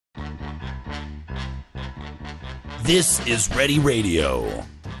This is Ready Radio,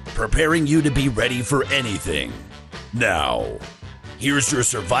 preparing you to be ready for anything. Now, here's your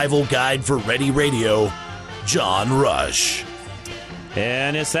survival guide for Ready Radio, John Rush.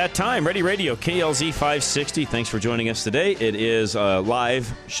 And it's that time, Ready Radio, KLZ 560. Thanks for joining us today. It is a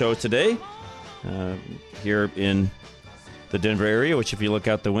live show today here in the Denver area, which if you look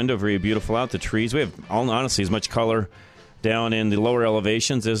out the window, very beautiful out. The trees, we have, honestly, as much color down in the lower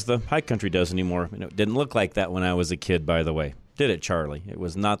elevations as the high country does anymore. It didn't look like that when I was a kid, by the way. Did it, Charlie? It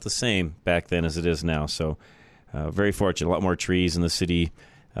was not the same back then as it is now. So very fortunate. A lot more trees in the city.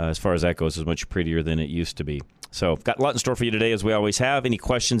 As far as that goes, is much prettier than it used to be. So got a lot in store for you today, as we always have. Any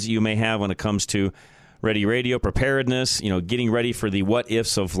questions that you may have when it comes to Ready Radio, preparedness, getting ready for the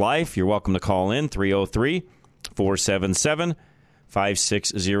what-ifs of life, you're welcome to call in, 303-477-5600,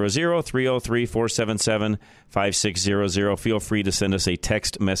 303-477-5600. Feel free to send us a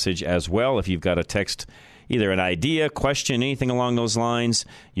text message as well. If you've got a text, either an idea, question, anything along those lines,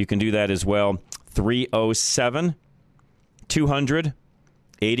 you can do that as well.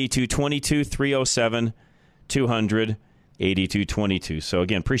 307-200-8222, 307-200-8222. So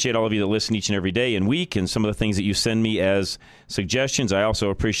again, appreciate all of you that listen each and every day and week, and some of the things that you send me as suggestions. I also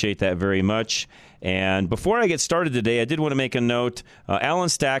appreciate that very much. And before I get started today, I did want to make a note. Alan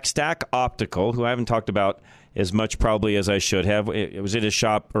Stack Optical, who I haven't talked about as much probably as I should have. It was at his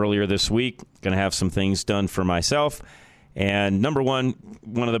shop earlier this week. Going to have some things done for myself. And number one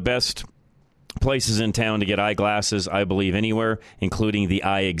of the best places in town to get eyeglasses, I believe, anywhere, including the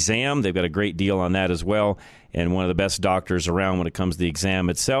eye exam. They've got a great deal on that as well, and one of the best doctors around when it comes to the exam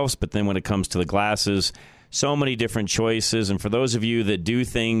itself. But then when it comes to the glasses, so many different choices. And for those of you that do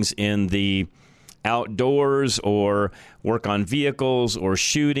things in the outdoors or work on vehicles or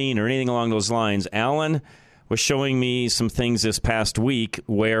shooting or anything along those lines, Alan was showing me some things this past week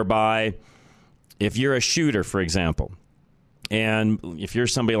whereby if you're a shooter, for example, and if you're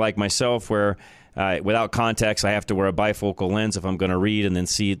somebody like myself where without contacts, I have to wear a bifocal lens if I'm going to read and then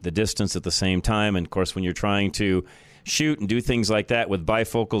see the distance at the same time. And, of course, when you're trying to shoot and do things like that with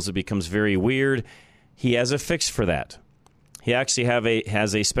bifocals, it becomes very weird. He has a fix for that. He actually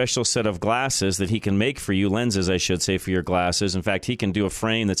has a special set of glasses that he can make for you, lenses, I should say, for your glasses. In fact, he can do a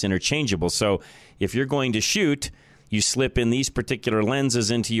frame that's interchangeable. So if you're going to shoot, you slip in these particular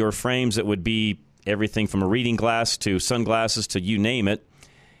lenses into your frames that would be everything from a reading glass to sunglasses to you name it,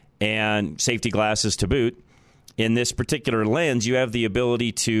 and safety glasses to boot. In this particular lens, you have the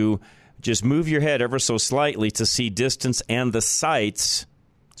ability to just move your head ever so slightly to see distance and the sights.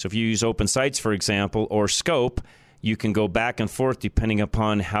 So if you use open sights, for example, or scope, you can go back and forth depending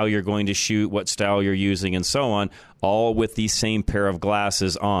upon how you're going to shoot, what style you're using, and so on, all with the same pair of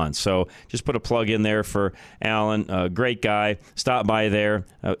glasses on. So just put a plug in there for Alan, a great guy. Stop by there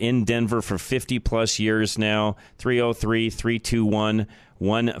in Denver for 50-plus years now,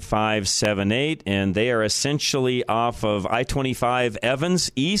 303-321-1578. And they are essentially off of I-25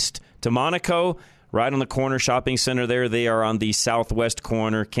 Evans east to Monaco, right on the corner shopping center there. They are on the southwest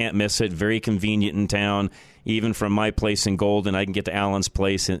corner. Can't miss it. Very convenient in town. Even from my place in Golden, I can get to Alan's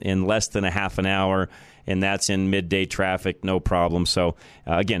place in less than a half an hour, and that's in midday traffic, no problem. So,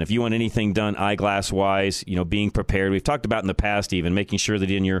 again, if you want anything done eyeglass-wise, being prepared. We've talked about in the past even making sure that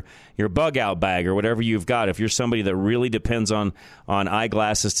in your bug-out bag or whatever you've got, if you're somebody that really depends on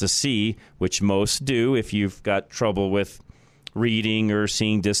eyeglasses to see, which most do, if you've got trouble with reading or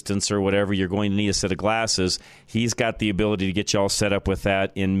seeing distance or whatever, you're going to need a set of glasses. He's got the ability to get you all set up with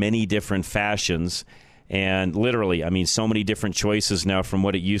that in many different fashions. And literally, so many different choices now from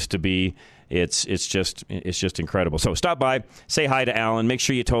what it used to be. It's just incredible. So stop by, say hi to Alan. Make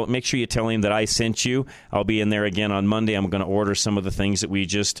sure you tell him that I sent you. I'll be in there again on Monday. I'm going to order some of the things that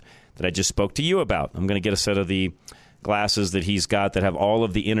I just spoke to you about. I'm going to get a set of the glasses that he's got that have all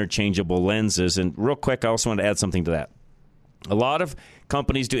of the interchangeable lenses. And real quick, I also want to add something to that. A lot of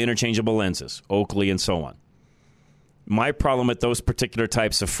companies do interchangeable lenses, Oakley and so on. My problem with those particular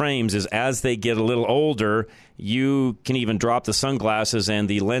types of frames is as they get a little older, you can even drop the sunglasses and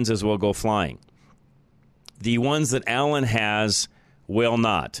the lenses will go flying. The ones that Alan has will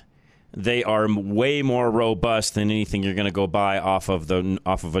not. They are way more robust than anything you're going to go buy off of a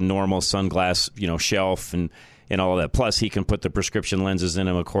normal sunglass, shelf and all of that. Plus, he can put the prescription lenses in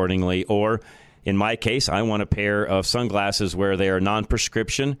them accordingly. Or, in my case, I want a pair of sunglasses where they are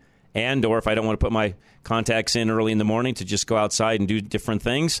non-prescription, and or if I don't want to put my contacts in early in the morning to just go outside and do different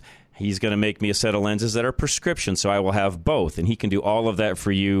things, he's going to make me a set of lenses that are prescription, so I will have both, and he can do all of that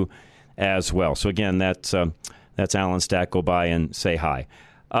for you as well. So again, that's Alan Stack. Go by and say hi.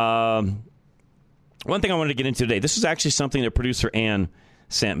 One thing I wanted to get into today, this is actually something that producer Ann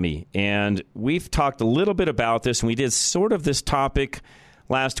sent me. And we've talked a little bit about this, and we did sort of this topic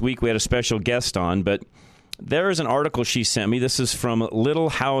last week. We had a special guest on, but there is an article she sent me. This is from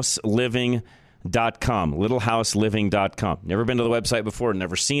LittleHouseLiving.com. LittleHouseLiving.com. Never been to the website before,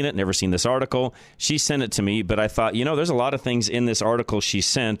 never seen it, never seen this article. She sent it to me, but I thought, there's a lot of things in this article she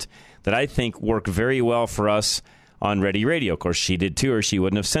sent that I think work very well for us on Ready Radio. Of course, she did too, or she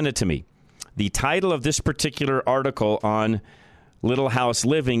wouldn't have sent it to me. The title of this particular article on Little House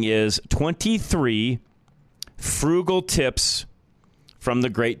Living is 23 Frugal Tips from the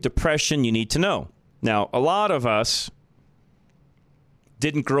Great Depression You Need to Know. Now, a lot of us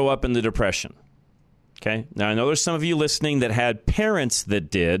didn't grow up in the Depression. Okay. Now, I know there's some of you listening that had parents that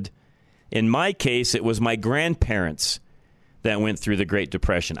did. In my case, it was my grandparents that went through the Great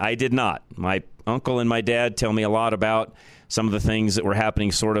Depression. I did not. My uncle and my dad tell me a lot about some of the things that were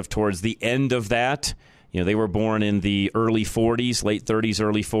happening sort of towards the end of that. They were born in the early 40s, late 30s,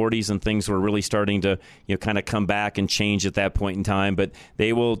 early 40s, and things were really starting to, kind of come back and change at that point in time. But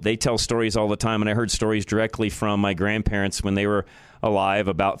they tell stories all the time, and I heard stories directly from my grandparents when they were alive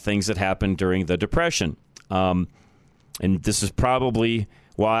about things that happened during the Depression. And this is probably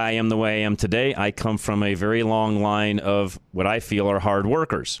why I am the way I am today. I come from a very long line of what I feel are hard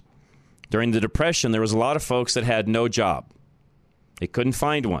workers. During the Depression, there was a lot of folks that had no job. They couldn't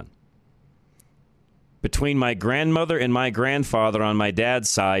find one. Between my grandmother and my grandfather on my dad's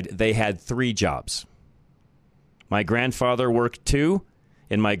side, they had 3 jobs. My grandfather worked 2,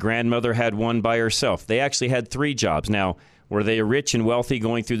 and my grandmother had 1 by herself. They actually had 3 jobs. Now, were they rich and wealthy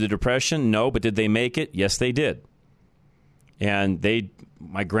going through the Depression? No, but did they make it? Yes, they did. And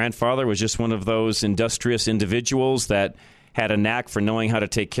my grandfather was just one of those industrious individuals that had a knack for knowing how to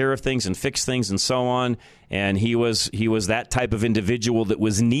take care of things and fix things and so on. And he was that type of individual that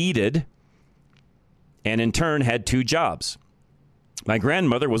was needed, and in turn had 2 jobs. My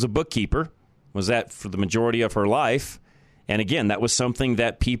grandmother was a bookkeeper, was that for the majority of her life. And again, that was something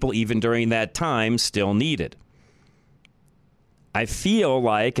that people even during that time still needed. I feel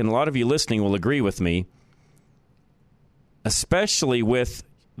like, and a lot of you listening will agree with me, especially with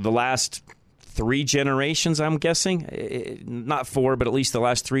the last 3 generations, I'm guessing, not 4, but at least the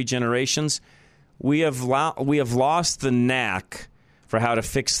last 3 generations, we have lost the knack for how to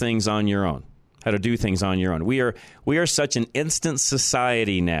fix things on your own, how to do things on your own. We are such an instant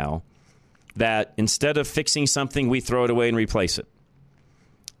society now that instead of fixing something, we throw it away and replace it.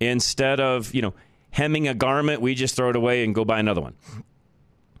 Instead of, hemming a garment, we just throw it away and go buy another one.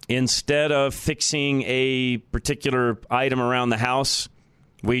 Instead of fixing a particular item around the house,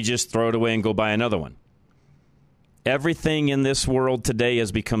 we just throw it away and go buy another one. Everything in this world today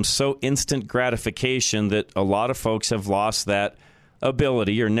has become so instant gratification that a lot of folks have lost that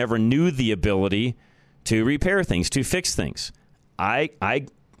ability or never knew the ability to repair things, to fix things. I'm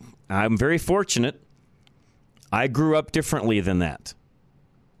very fortunate. I grew up differently than that.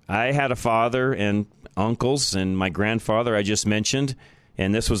 I had a father and uncles and my grandfather I just mentioned,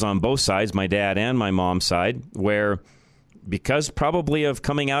 and this was on both sides, my dad and my mom's side, where because probably of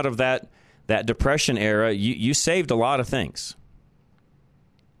coming out of that Depression era, you saved a lot of things.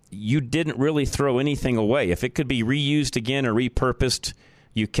 You didn't really throw anything away. If it could be reused again or repurposed,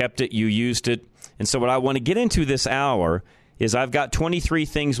 you kept it, you used it. And so what I want to get into this hour is I've got 23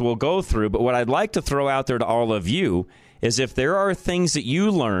 things we'll go through, but what I'd like to throw out there to all of you is if there are things that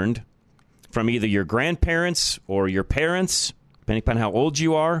you learned from either your grandparents or your parents, depending upon how old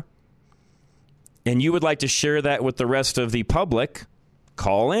you are, and you would like to share that with the rest of the public,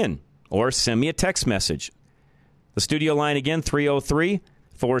 call in or send me a text message. The studio line again,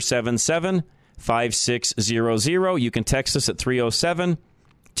 303-477-5600. You can text us at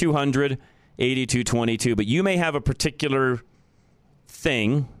 307-200-8222. But you may have a particular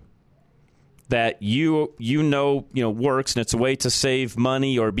thing that you know works, and it's a way to save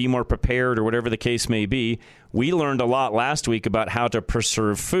money or be more prepared or whatever the case may be. We learned a lot last week about how to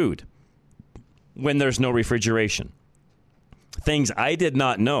preserve food when there's no refrigeration. Things I did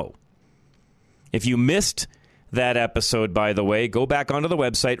not know. If you missed that episode, by the way, go back onto the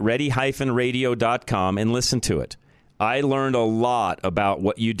website, ready-radio.com, and listen to it. I learned a lot about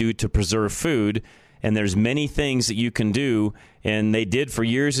what you do to preserve food, and there's many things that you can do, and they did for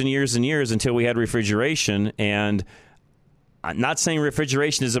years and years and years until we had refrigeration. And I'm not saying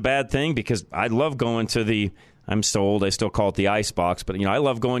refrigeration is a bad thing, because I love going to I'm so old, I still call it the ice box, but I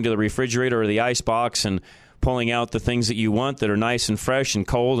love going to the refrigerator or the ice box and pulling out the things that you want that are nice and fresh and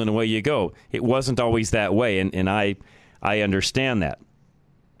cold, and away you go. It wasn't always that way, and I understand that.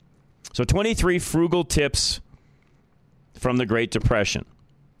 So 23 frugal tips from the Great Depression.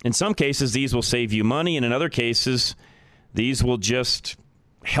 In some cases, these will save you money, and in other cases, these will just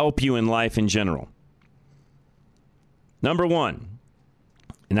help you in life in general. Number one,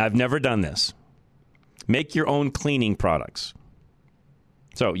 and I've never done this, make your own cleaning products.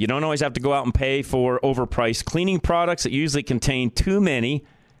 So you don't always have to go out and pay for overpriced cleaning products that usually contain too many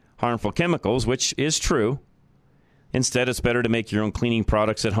harmful chemicals, which is true. Instead, it's better to make your own cleaning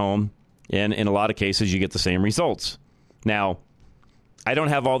products at home, and in a lot of cases, you get the same results. Now, I don't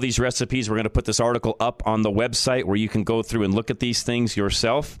have all these recipes. We're going to put this article up on the website where you can go through and look at these things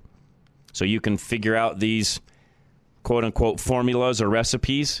yourself so you can figure out these quote-unquote formulas or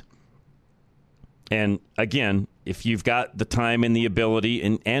recipes. And again, if you've got the time and the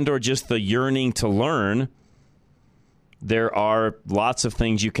ability and or just the yearning to learn, there are lots of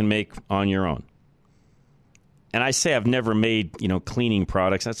things you can make on your own. And I say I've never made, cleaning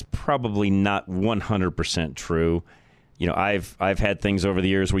products. That's probably not 100% true. I've had things over the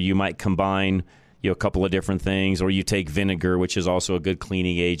years where you might combine, a couple of different things, or you take vinegar, which is also a good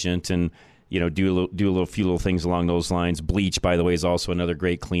cleaning agent, and do a few little things along those lines. Bleach, by the way, is also another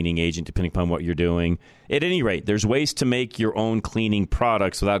great cleaning agent, depending upon what you're doing. At any rate, there's ways to make your own cleaning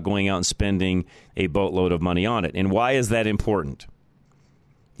products without going out and spending a boatload of money on it. And why is that important?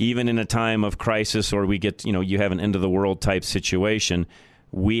 Even in a time of crisis, or we get, you have an end of the world type situation,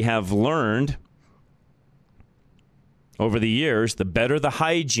 we have learned over the years, the better the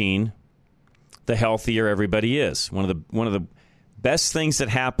hygiene, the healthier everybody is. One of the best things that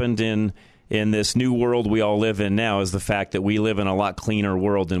happened in this new world we all live in now is the fact that we live in a lot cleaner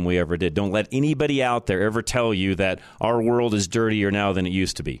world than we ever did. Don't let anybody out there ever tell you that our world is dirtier now than it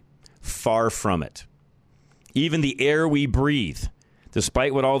used to be. Far from it. Even the air we breathe,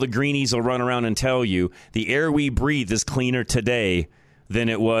 despite what all the greenies will run around and tell you, the air we breathe is cleaner today than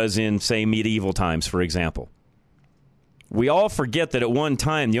it was in, say, medieval times, for example. We all forget that at one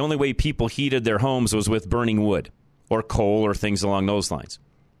time, the only way people heated their homes was with burning wood or coal or things along those lines.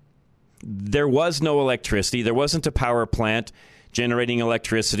 There was no electricity. There wasn't a power plant generating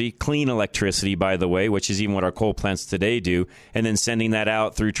electricity, clean electricity, by the way, which is even what our coal plants today do, and then sending that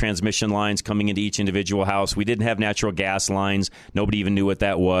out through transmission lines coming into each individual house. We didn't have natural gas lines. Nobody even knew what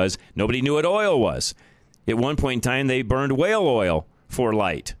that was. Nobody knew what oil was. At one point in time, they burned whale oil for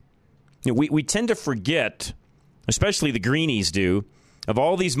light. We tend to forget, especially the greenies do, of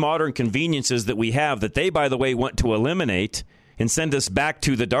all these modern conveniences that we have that they, by the way, want to eliminate and send us back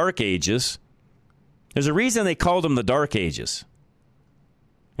to the Dark Ages. There's a reason they called them the Dark Ages.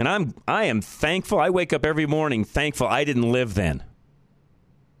 And I am thankful. I wake up every morning thankful I didn't live then.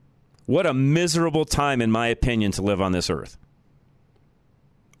 What a miserable time, in my opinion, to live on this earth.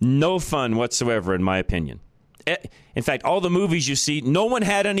 No fun whatsoever, in my opinion. In fact, all the movies you see, no one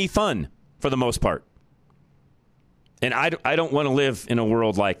had any fun for the most part. And I don't want to live in a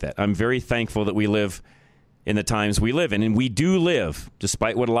world like that. I'm very thankful that we live in the times we live in. And we do live,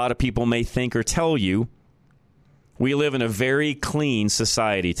 despite what a lot of people may think or tell you, we live in a very clean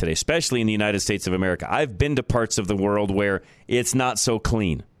society today, especially in the United States of America. I've been to parts of the world where it's not so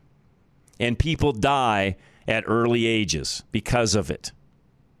clean. And people die at early ages because of it.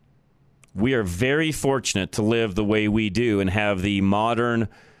 We are very fortunate to live the way we do and have the modern,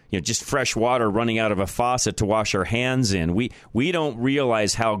 just fresh water running out of a faucet to wash our hands in. We don't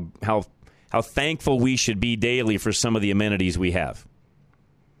realize how thankful we should be daily for some of the amenities we have.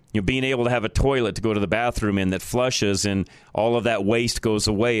 Being able to have a toilet to go to the bathroom in that flushes and all of that waste goes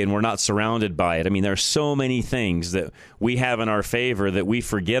away and we're not surrounded by it. I mean, there are so many things that we have in our favor that we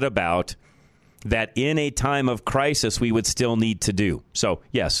forget about that in a time of crisis we would still need to do. So,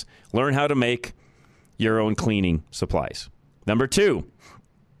 yes, learn how to make your own cleaning supplies. Number 2.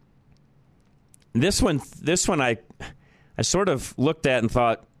 This one I sort of looked at and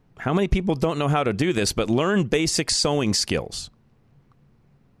thought, how many people don't know how to do this, but learn basic sewing skills.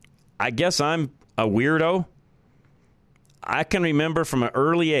 I guess I'm a weirdo. I can remember from an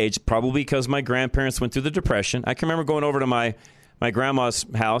early age, probably because my grandparents went through the Depression. I can remember going over to my grandma's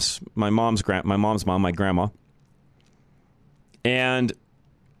house, my mom's mom, my grandma. And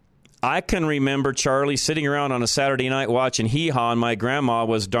I can remember Charlie sitting around on a Saturday night watching Hee Haw, and my grandma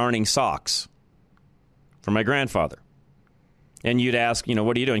was darning socks for my grandfather. And you'd ask,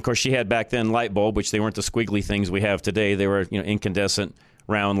 what are you doing? Of course, she had back then light bulb, which they weren't the squiggly things we have today. They were, incandescent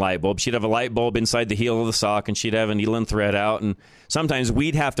round light bulb. She'd have a light bulb inside the heel of the sock, and she'd have a needle and thread out. And sometimes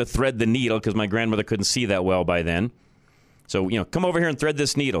we'd have to thread the needle because my grandmother couldn't see that well by then. So, come over here and thread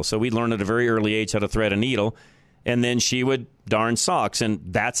this needle. So we'd learn at a very early age how to thread a needle. And then she would darn socks. And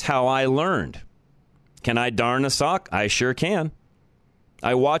that's how I learned. Can I darn a sock? I sure can.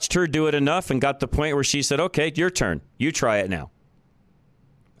 I watched her do it enough and got to the point where she said, okay, your turn. You try it now.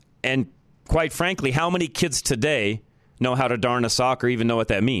 And quite frankly, how many kids today know how to darn a sock or even know what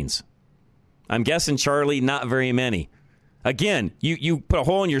that means? I'm guessing, Charlie, not very many. Again, you put a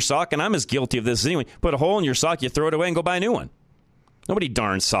hole in your sock, and I'm as guilty of this as anyone. Put a hole in your sock, you throw it away and go buy a new one. Nobody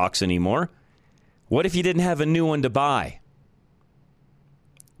darns socks anymore. What if you didn't have a new one to buy?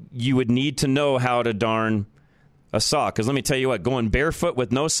 You would need to know how to darn a sock. Because let me tell you what, going barefoot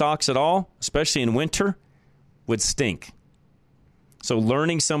with no socks at all, especially in winter, would stink. So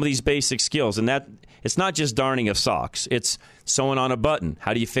learning some of these basic skills, and that it's not just darning of socks. It's sewing on a button.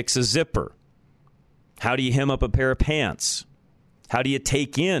 How do you fix a zipper? How do you hem up a pair of pants? How do you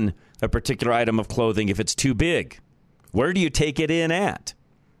take in a particular item of clothing if it's too big? Where do you take it in at?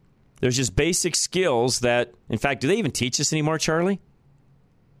 There's just basic skills that, in fact, do they even teach this anymore, Charlie?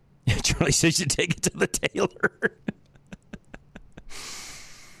 Charlie says you take it to the tailor.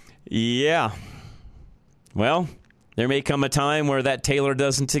 Yeah. Well, there may come a time where that tailor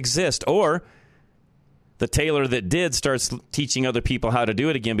doesn't exist, or the tailor that did starts teaching other people how to do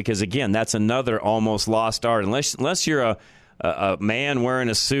it again, because, again, that's another almost lost art. Unless you're a man wearing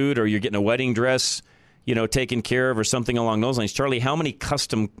a suit or you're getting a wedding dress, taken care of or something along those lines. Charlie, how many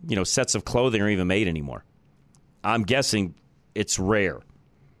custom, sets of clothing are even made anymore? I'm guessing it's rare.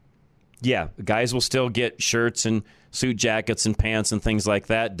 Yeah, guys will still get shirts and suit jackets and pants and things like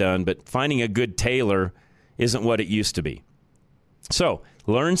that done, but finding a good tailor isn't what it used to be. So,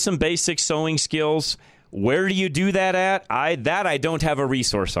 learn some basic sewing skills. Where do you do that at? I don't have a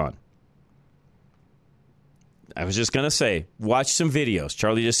resource on. I was just going to say, watch some videos.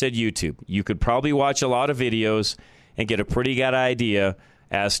 Charlie just said YouTube. You could probably watch a lot of videos and get a pretty good idea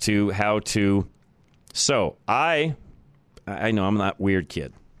as to how to sew. I know I'm not a weird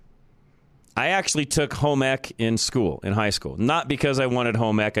kid. I actually took home ec in school, in high school. Not because I wanted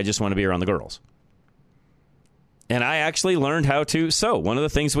home ec, I just wanted to be around the girls. And I actually learned how to sew. One of the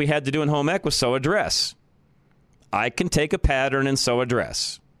things we had to do in home ec was sew a dress. I can take a pattern and sew a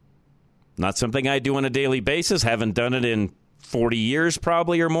dress. Not something I do on a daily basis. Haven't done it in 40 years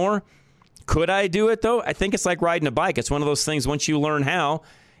probably or more. Could I do it, though? I think it's like riding a bike. It's one of those things, once you learn how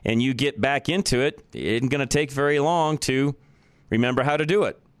and you get back into it, it isn't going to take very long to remember how to do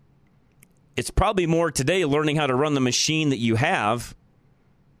it. It's probably more today learning how to run the machine that you have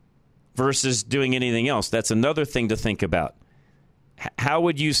versus doing anything else. That's another thing to think about. How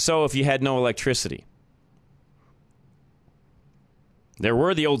would you sew if you had no electricity? There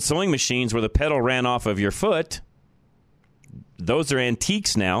were the old sewing machines where the pedal ran off of your foot. Those are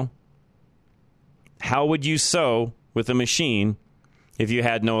antiques now. How would you sew with a machine if you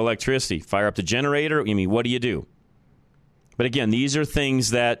had no electricity? Fire up the generator? What do you do? But again, these are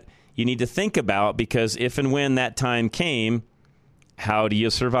things that you need to think about, because if and when that time came, how do you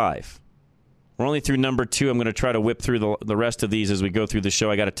survive? We're only through number 2. I'm going to try to whip through the rest of these as we go through the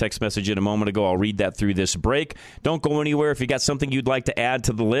show. I got a text message in a moment ago. I'll read that through this break. Don't go anywhere. If you got something you'd like to add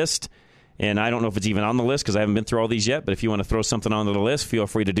to the list, and I don't know if it's even on the list because I haven't been through all these yet, but if you want to throw something onto the list, feel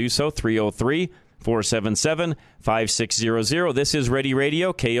free to do so. 303-477-5600. This is Ready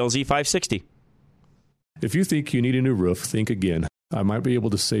Radio, KLZ 560. If you think you need a new roof, think again. I might be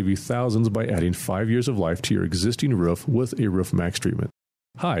able to save you thousands by adding 5 years of life to your existing roof with a Roof Max treatment.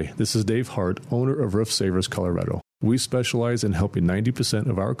 Hi, this is Dave Hart, owner of Roof Savers Colorado. We specialize in helping 90%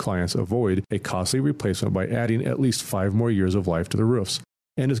 of our clients avoid a costly replacement by adding at least 5 more years of life to the roofs,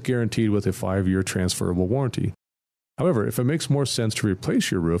 and is guaranteed with a 5-year transferable warranty. However, if it makes more sense to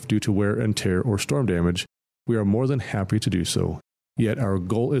replace your roof due to wear and tear or storm damage, we are more than happy to do so. Yet our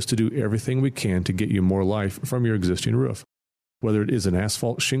goal is to do everything we can to get you more life from your existing roof, whether it is an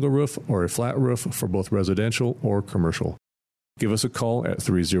asphalt shingle roof or a flat roof for both residential or commercial. Give us a call at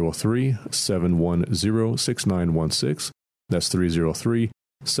 303-710-6916. That's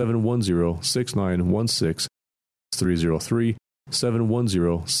 303-710-6916.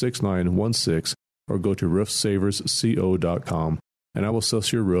 303-710-6916. Or go to roofsaversco.com, and I will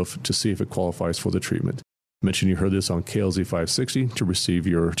assess your roof to see if it qualifies for the treatment. Mention you heard this on KLZ 560 to receive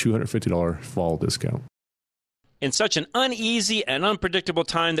your $250 fall discount. In such an uneasy and unpredictable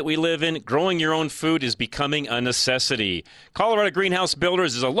time that we live in, growing your own food is becoming a necessity. Colorado Greenhouse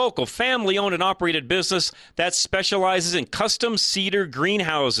Builders is a local family-owned and operated business that specializes in custom cedar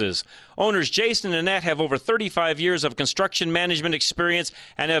greenhouses. Owners Jason and Annette have over 35 years of construction management experience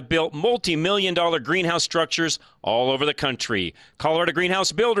and have built multi-million-dollar greenhouse structures all over the country. Colorado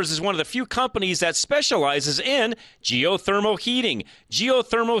Greenhouse Builders is one of the few companies that specializes in geothermal heating.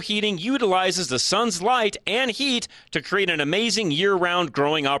 Geothermal heating utilizes the sun's light and heat heat to create an amazing year-round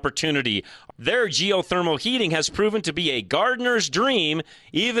growing opportunity. Their geothermal heating has proven to be a gardener's dream,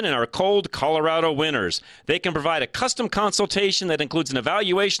 even in our cold Colorado winters. They can provide a custom consultation that includes an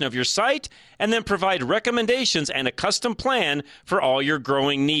evaluation of your site and then provide recommendations and a custom plan for all your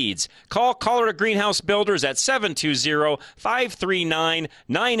growing needs. Call Colorado Greenhouse Builders at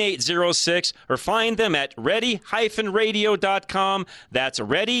 720-539-9806 or find them at ready-radio.com. That's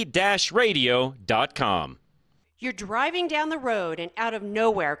ready-radio.com. You're driving down the road and out of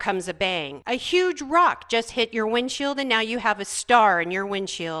nowhere comes a bang. A huge rock just hit your windshield and now you have a star in your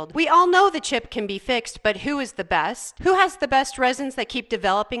windshield. We all know the chip can be fixed, but who is the best? Who has the best resins that keep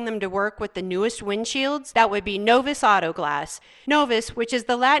developing them to work with the newest windshields? That would be Novus Auto Glass. Novus, which is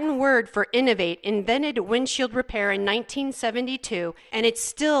the Latin word for innovate, invented windshield repair in 1972, and it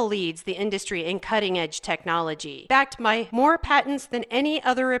still leads the industry in cutting-edge technology. Backed by more patents than any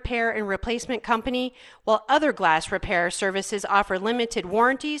other repair and replacement company, while other glass repair services offer limited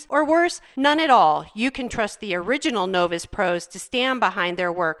warranties, or worse, none at all. You can trust the original Novus pros to stand behind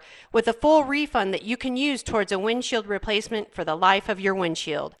their work with a full refund that you can use towards a windshield replacement for the life of your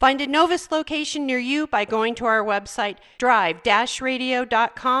windshield. Find a Novus location near you by going to our website,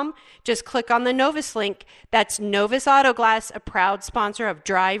 drive-radio.com. Just click on the Novus link. That's Novus Auto Glass, a proud sponsor of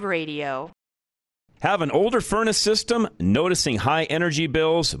Drive Radio. Have an older furnace system, noticing high energy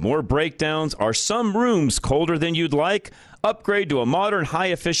bills, more breakdowns, are some rooms colder than you'd like? Upgrade to a modern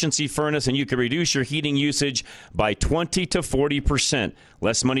high-efficiency furnace and you can reduce your heating usage by 20 to 40%.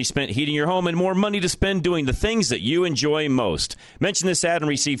 Less money spent heating your home and more money to spend doing the things that you enjoy most. Mention this ad and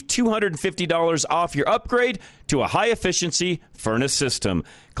receive $250 off your upgrade to a high-efficiency furnace system.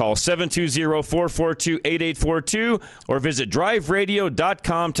 Call 720-442-8842 or visit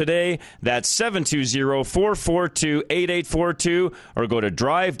driveradio.com today. That's 720-442-8842 or go to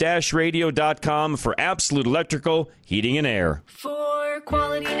drive-radio.com for absolute electrical, heating, and air. For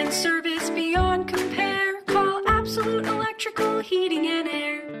quality and service beyond compare, call Absolute Electrical Heating and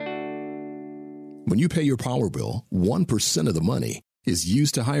Air. When you pay your power bill, 1% of the money is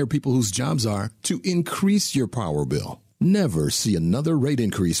used to hire people whose jobs are to increase your power bill. Never see another rate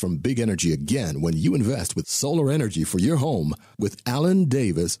increase from Big Energy again when you invest with solar energy for your home with Alan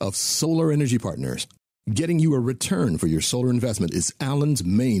Davis of Solar Energy Partners. Getting you a return for your solar investment is Alan's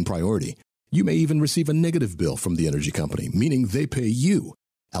main priority. You may even receive a negative bill from the energy company, meaning they pay you.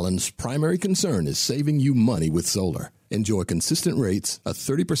 Alan's primary concern is saving you money with solar. Enjoy consistent rates, a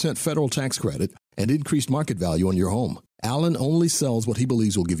 30% federal tax credit, and increased market value on your home. Alan only sells what he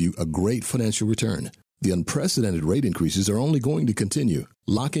believes will give you a great financial return. The unprecedented rate increases are only going to continue.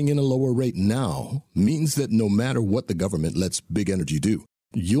 Locking in a lower rate now means that no matter what the government lets Big Energy do,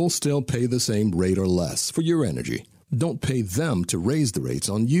 you'll still pay the same rate or less for your energy. Don't pay them to raise the rates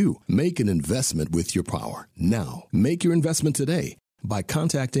on you. Make an investment with your power now. Make your investment today by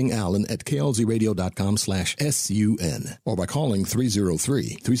contacting Alan at klzradio.com/SUN or by calling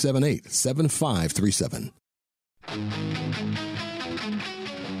 303-378-7537.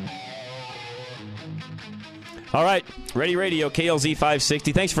 All right, Ready Radio, KLZ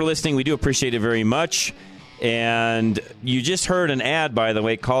 560. Thanks for listening. We do appreciate it very much. And you just heard an ad, by the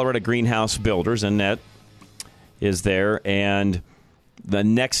way, Colorado Greenhouse Builders, Annette is there. And the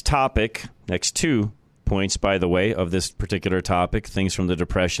next topic, next 2 points, by the way, of this particular topic, things from the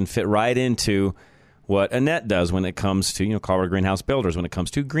Depression, fit right into what Annette does when it comes to, Colorado Greenhouse Builders, when it comes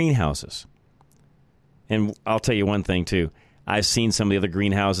to greenhouses. And I'll tell you one thing, too. I've seen some of the other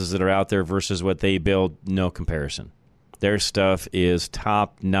greenhouses that are out there versus what they build, no comparison. Their stuff is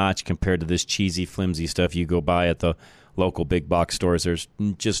top-notch compared to this cheesy, flimsy stuff you go buy at the local big box stores. There's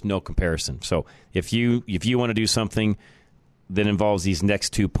just no comparison. So if you want to do something that involves these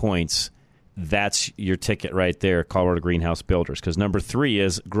next 2 points, that's your ticket right there, Colorado Greenhouse Builders. Because number 3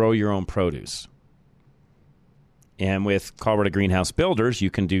 is grow your own produce. And with Colorado Greenhouse Builders, you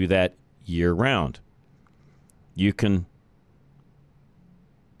can do that year-round. You can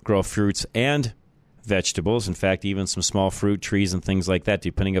grow fruits and vegetables. In fact, even some small fruit trees and things like that,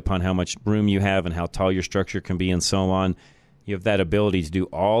 depending upon how much room you have and how tall your structure can be and so on. You have that ability to do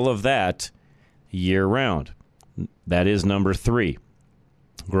all of that year-round. That is number 3.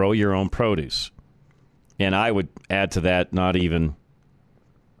 Grow your own produce. And I would add to that not even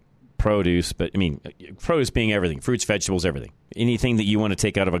produce, but produce being everything. Fruits, vegetables, everything. Anything that you want to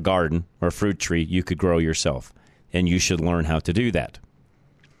take out of a garden or a fruit tree, you could grow yourself. And you should learn how to do that.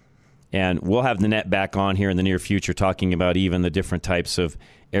 And we'll have Nanette back on here in the near future talking about even the different types of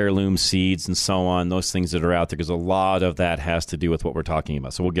heirloom seeds and so on, those things that are out there, because a lot of that has to do with what we're talking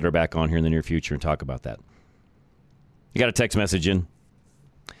about. So we'll get her back on here in the near future and talk about that. You got a text message in.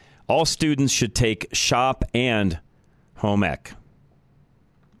 All students should take shop and home ec.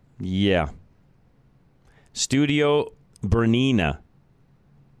 Yeah. Studio Bernina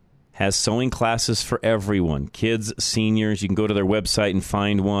has sewing classes for everyone. Kids, seniors, you can go to their website and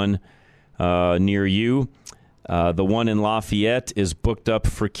find one near you. The one in Lafayette is booked up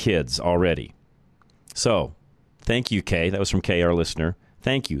for kids already. So, thank you, Kay. That was from Kay, our listener.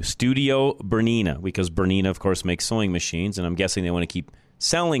 Thank you. Studio Bernina, because Bernina, of course, makes sewing machines, and I'm guessing they want to keep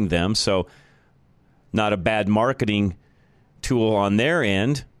selling them, so not a bad marketing tool on their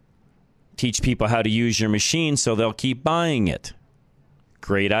end. Teach people how to use your machine so they'll keep buying it.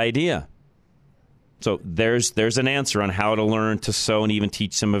 Great idea. So there's an answer on how to learn to sew and even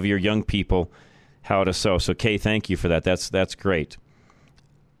teach some of your young people how to sew. So, Kay, thank you for that. That's great.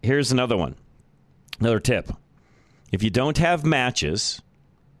 Here's another one. Another tip. If you don't have matches,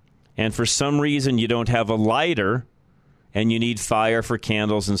 and for some reason you don't have a lighter, and you need fire for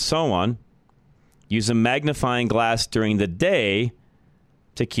candles and so on, use a magnifying glass during the day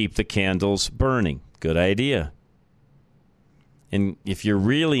to keep the candles burning. Good idea. And if you're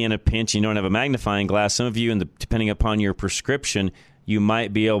really in a pinch and you don't have a magnifying glass, some of you, depending upon your prescription, you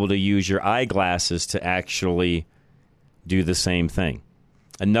might be able to use your eyeglasses to actually do the same thing.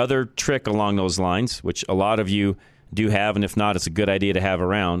 Another trick along those lines, which a lot of you do have, and if not, it's a good idea to have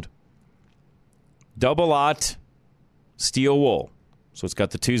around, double-aught steel wool. So it's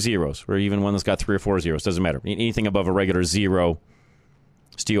got the 2 zeros, or even one that's got 3 or 4 zeros. Doesn't matter. Anything above a regular 0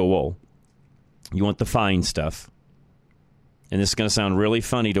 steel wool. You want the fine stuff. And this is going to sound really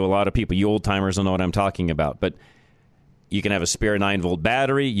funny to a lot of people. You old-timers don't know what I'm talking about. But you can have a spare 9-volt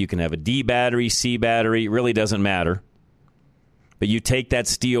battery. You can have a D battery, C battery. It really doesn't matter. But you take that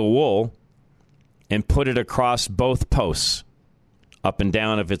steel wool and put it across both posts. Up and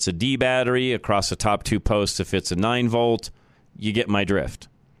down if it's a D battery, across the top 2 posts if it's a 9-volt. You get my drift.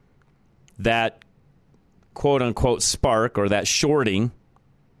 That quote-unquote spark, or that shorting,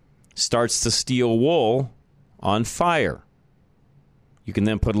 starts the steel wool on fire. You can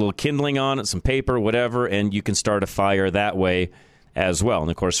then put a little kindling on it, some paper, whatever, and you can start a fire that way as well. And,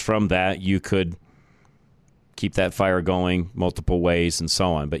 of course, from that, you could keep that fire going multiple ways and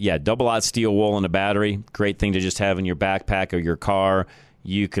so on. But, yeah, double-aught steel wool in a battery, great thing to just have in your backpack or your car.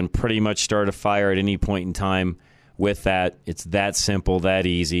 You can pretty much start a fire at any point in time with that. It's that simple, that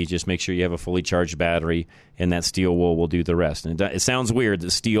easy. Just make sure you have a fully charged battery, and that steel wool will do the rest. And it sounds weird that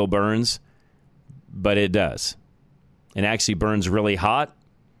steel burns, but it does. It actually burns really hot.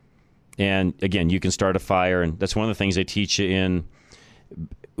 And, again, you can start a fire. And that's one of the things they teach you in.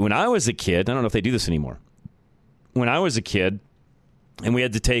 When I was a kid, I don't know if they do this anymore. When I was a kid, and we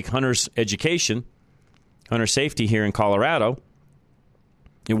had to take hunter's education, hunter safety here in Colorado,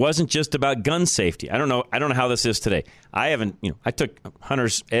 it wasn't just about gun safety. I don't know how this is today. I took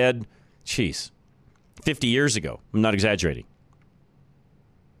hunter's ed, 50 years ago. I'm not exaggerating.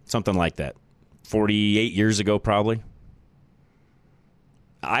 Something like that. 48 years ago, probably.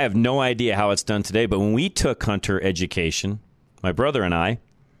 I have no idea how it's done today, but when we took hunter education, my brother and I,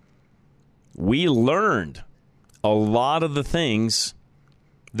 we learned a lot of the things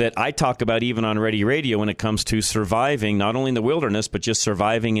that I talk about even on Ready Radio when it comes to surviving, not only in the wilderness, but just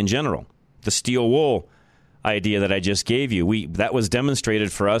surviving in general. The steel wool idea that I just gave you, that was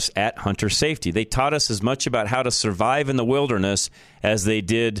demonstrated for us at Hunter Safety. They taught us as much about how to survive in the wilderness as they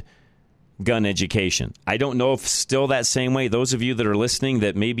did gun education. I don't know if still that same way. Those of you that are listening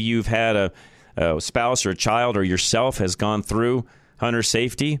that maybe you've had a spouse or a child or yourself has gone through Hunter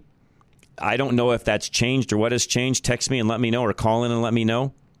Safety, I don't know if that's changed or what has changed. Text me and let me know, or call in and let me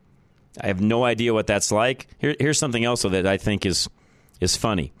know. I have no idea what that's like. Here's something else that I think is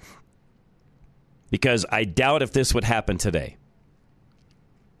funny, because I doubt if this would happen today.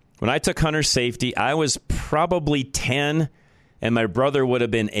 When I took Hunter Safety, I was probably 10, and my brother would have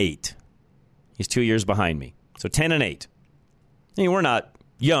been 8. He's 2 years behind me. So 10 and 8. I mean, we're not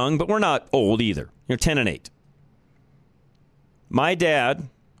young, but we're not old either. You're 10 and 8. My dad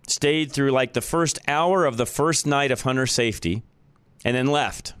stayed through like the first hour of the first night of Hunter Safety and then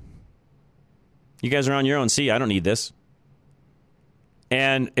left. You guys are on your own. See, I don't need this.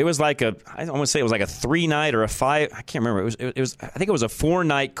 And it was like I want to say it was like a 3-night or a 5. I can't remember. It was. I think it was a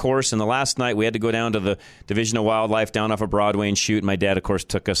 4-night course. And the last night we had to go down to the Division of Wildlife down off of Broadway and shoot. My dad, of course,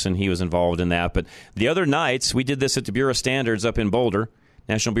 took us, and he was involved in that. But the other nights we did this at the Bureau of Standards up in Boulder,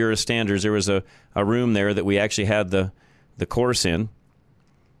 National Bureau of Standards. There was a room there that we actually had the course in.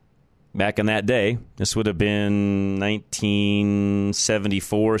 Back in that day, this would have been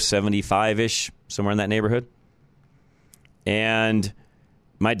 1974, 75-ish, somewhere in that neighborhood. And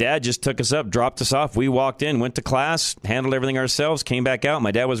my dad just took us up, dropped us off. We walked in, went to class, handled everything ourselves, came back out.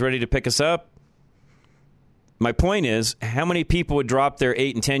 My dad was ready to pick us up. My point is, how many people would drop their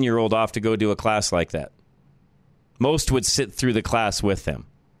 8 and 10-year-old off to go do a class like that? Most would sit through the class with them.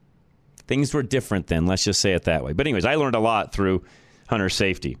 Things were different then, let's just say it that way. But anyways, I learned a lot through hunter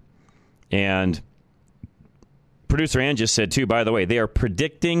safety. And producer Ann just said, too, by the way, they are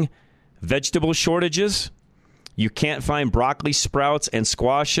predicting vegetable shortages. You can't find broccoli sprouts and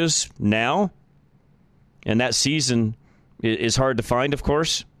squashes now. And that season is hard to find, of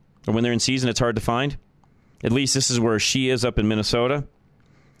course. Or when they're in season, it's hard to find. At least this is where she is up in Minnesota.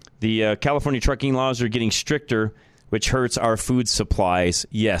 The California trucking laws are getting stricter, which hurts our food supplies.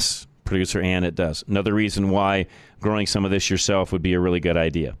 Yes, producer Ann, it does. Another reason why growing some of this yourself would be a really good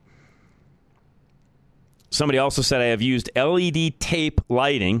idea. Somebody also said I have used LED tape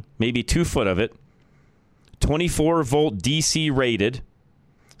lighting, maybe 2 foot of it, 24-volt DC rated,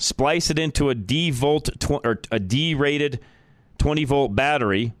 splice it into a D-rated 20-volt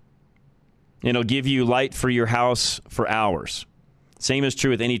battery, and it'll give you light for your house for hours. Same is true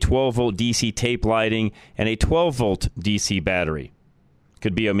with any 12-volt DC tape lighting and a 12-volt DC battery.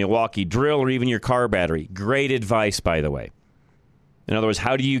 Could be a Milwaukee drill or even your car battery. Great advice, by the way. In other words,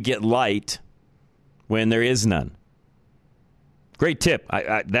 how do you get light when there is none? Great tip.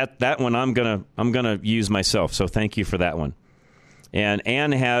 That one I'm gonna use myself. So thank you for that one. And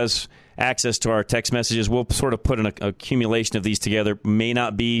Ann has access to our text messages. We'll sort of put an accumulation of these together. May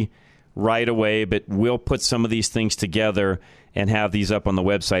not be right away, but we'll put some of these things together and have these up on the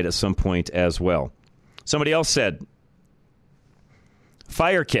website at some point as well. Somebody else said,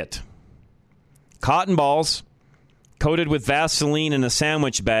 fire kit. Cotton balls coated with Vaseline in a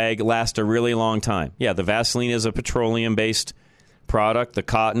sandwich bag last a really long time. Yeah, the Vaseline is a petroleum-based product. The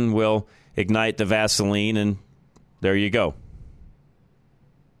cotton will ignite the Vaseline, and there you go.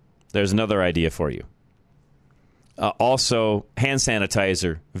 There's another idea for you. Also, hand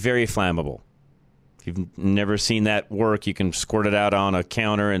sanitizer, very flammable. If you've never seen that work, you can squirt it out on a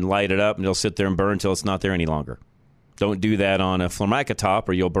counter and light it up, and it'll sit there and burn until it's not there any longer. Don't do that on a Formica top,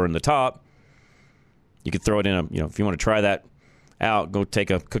 or you'll burn the top. You could throw it in if you want to try that out, go take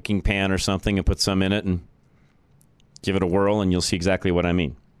a cooking pan or something and put some in it and give it a whirl, and you'll see exactly what I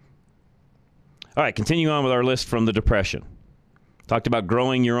mean. All right, continuing on with our list from the Depression. Talked about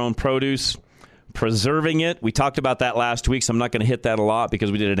growing your own produce, preserving it. We talked about that last week, so I'm not going to hit that a lot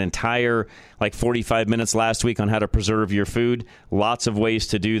because we did an entire 45 minutes last week on how to preserve your food. Lots of ways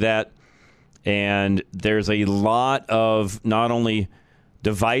to do that. And there's a lot of not only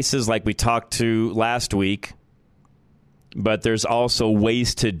devices like we talked to last week, but there's also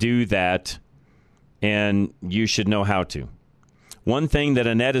ways to do that, and you should know how to. One thing that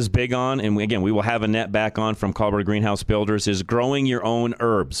Annette is big on, and again, we will have Annette back on from Colbert Greenhouse Builders, is growing your own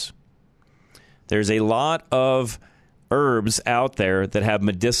herbs. There's a lot of herbs out there that have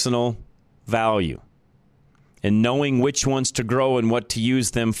medicinal value. And knowing which ones to grow and what to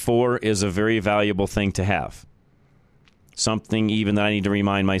use them for is a very valuable thing to have. Something even that I need to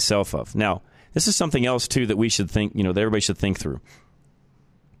remind myself of. Now, this is something else, too, that we should think, that everybody should think through.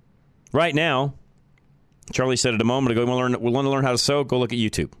 Right now, Charlie said it a moment ago, we want to learn how to sew, go look at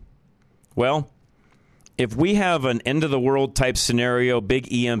YouTube. Well, if we have an end-of-the-world type scenario,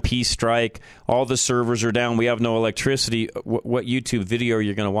 big EMP strike, all the servers are down, we have no electricity, what YouTube video are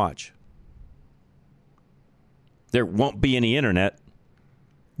you going to watch? There won't be any internet.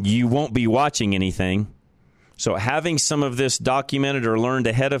 You won't be watching anything. So having some of this documented or learned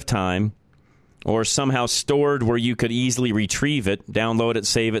ahead of time, or somehow stored where you could easily retrieve it, download it,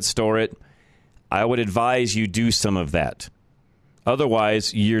 save it, store it, I would advise you do some of that.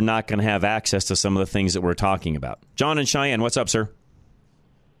 Otherwise, you're not going to have access to some of the things that we're talking about. John and Cheyenne, what's up, sir?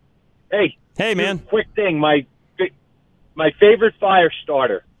 Hey. Hey, man. Quick thing. My favorite fire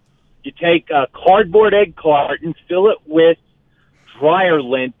starter. You take a cardboard egg carton, fill it with dryer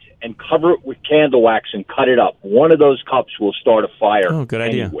lint, and cover it with candle wax and cut it up. One of those cups will start a fire. Oh, good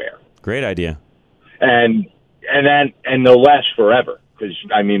idea. Anywhere. Great idea. And they'll last forever. Because,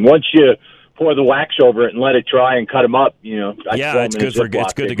 once you pour the wax over it and let it dry and cut them up, yeah, it's good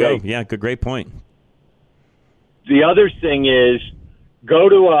to go. Yeah, great point. The other thing is, go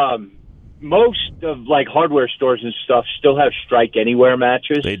to most of hardware stores and stuff still have Strike Anywhere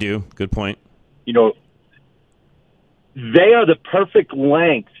matches. They do. Good point. They are the perfect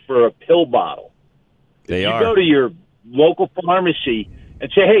length for a pill bottle. They are. You go to your local pharmacy and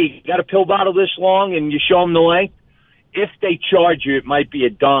say, hey, you got a pill bottle this long, and you show them the length. If they charge you, it might be a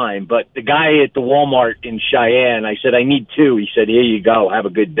dime. But the guy at the Walmart in Cheyenne, I said, I need 2. He said, here you go. Have a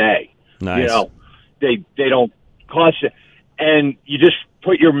good day. Nice. They don't cost you. And you just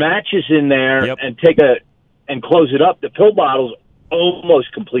put your matches in there Yep. and and close it up, the pill bottle's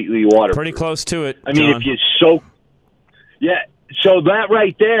almost completely waterproof. Pretty close to it, I mean, John. if you soak, so that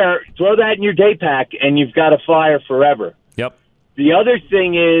right there, throw that in your day pack, and you've got a fire forever. Yep. The other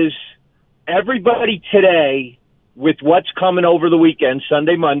thing is, everybody today, with what's coming over the weekend,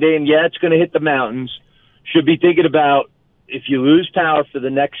 Sunday, Monday, and it's going to hit the mountains, should be thinking about, if you lose power for the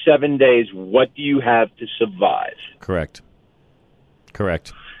next 7 days, what do you have to survive? Correct.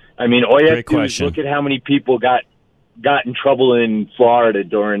 I mean, all you have Great to do question. is look at how many people got in trouble in Florida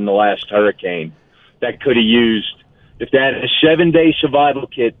during the last hurricane that could have used. If they had a 7-day survival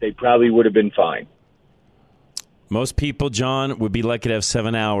kit, they probably would have been fine. Most people, John, would be lucky to have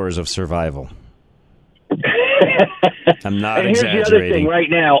 7 hours of survival. I'm not And here's the other exaggerating. thing right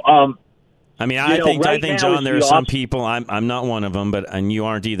now. I mean, I think, right now John, is there are the some people. I'm not one of them, and you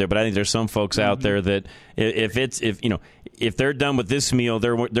aren't either. But I think there's some folks out there that if they're done with this meal,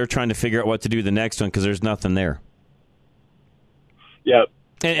 they're trying to figure out what to do the next one because there's nothing there. Yep.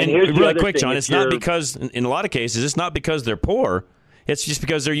 And here's the really other quick, thing, John, if it's not you're- because in a lot of cases it's not because they're poor. It's just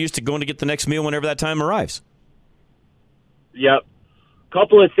because they're used to going to get the next meal whenever that time arrives. Yep.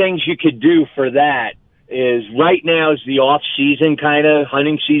 Couple of things you could do for that is right now is the off season, kind of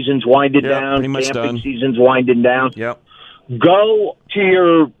hunting season's winding Yep, down, pretty much camping done. season's winding down. Yep. Go to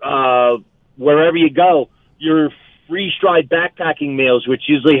your wherever you go, your freeze-dried backpacking meals, which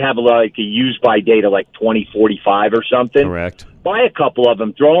usually have like a use-by date of like 2045 or something. Correct. Buy a couple of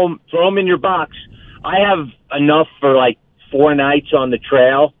them. Throw them in your box. I have enough for like 4 nights on the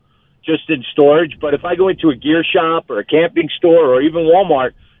trail just in storage. But if I go into a gear shop or a camping store or even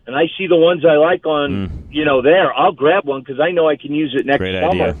Walmart and I see the ones I like on, there, I'll grab one because I know I can use it next Great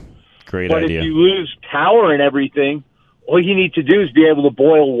summer. idea. Great But idea. if you lose power and everything, all you need to do is be able to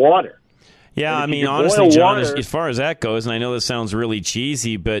boil water. Yeah, And I if mean, you boil honestly, John, water- as far as that goes, and I know this sounds really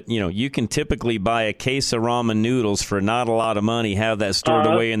cheesy, but, you can typically buy a case of ramen noodles for not a lot of money, have that stored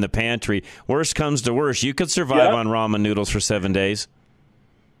away in the pantry. Worst comes to worst, you could survive Yep. on ramen noodles for 7 days.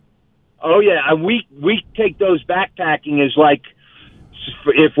 Oh, yeah. And we take those backpacking as like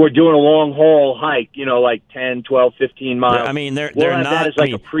if we're doing a long haul hike, like 10, 12, 15 miles. I mean, they're We'll have not. that as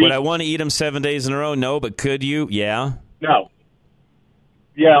like a pre- would I want to eat them 7 days in a row? No, but could you? Yeah. No.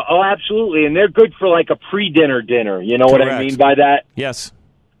 Yeah, oh, absolutely. And they're good for like a pre-dinner dinner. You know what I Correct. mean by that? Yes.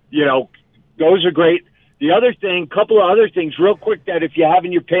 Those are great. The other thing, couple of other things real quick that if you have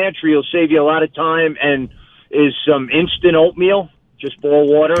in your pantry will save you a lot of time and is some instant oatmeal. Just boil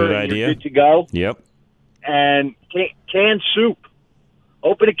water Good and idea. you're good to go. Yep. And canned soup.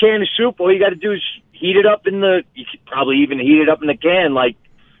 Open a can of soup. All you got to do is heat it up you could probably even heat it up in the can like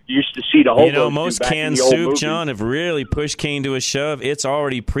you used to see the hobos do Most back in canned the old soup, movies. John, if really push came to a shove, it's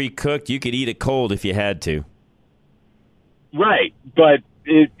already pre-cooked. You could eat it cold if you had to. Right, but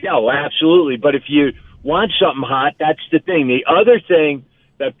absolutely. But if you want something hot, that's the thing. The other thing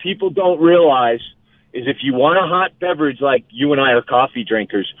that people don't realize is if you want a hot beverage, like you and I are coffee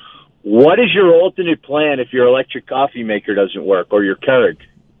drinkers, what is your alternate plan if your electric coffee maker doesn't work or your Keurig?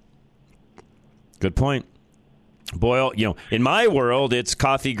 Good point. Boil, in my world, it's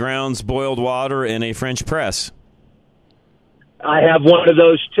coffee grounds, boiled water, and a French press. I have one of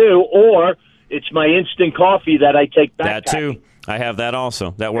those too, or it's my instant coffee that I take back. That too. I have that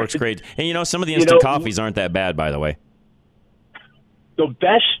also. That works great. And some of the instant coffees aren't that bad, by the way. The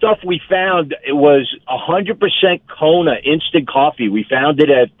best stuff we found was 100% Kona instant coffee. We found it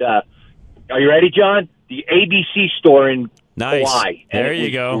at, are you ready, John? The ABC store in Nice. Hawaii. And There it you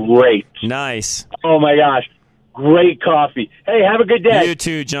was go. Great. Nice. Oh, my gosh. Great coffee. Hey, have a good day. You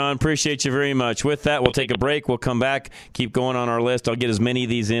too, John. Appreciate you very much. With that, we'll take a break. We'll come back, keep going on our list. I'll get as many of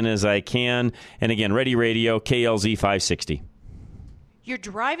these in as I can. And again, Ready Radio, KLZ 560. You're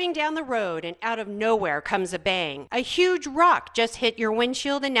driving down the road and out of nowhere comes a bang. A huge rock just hit your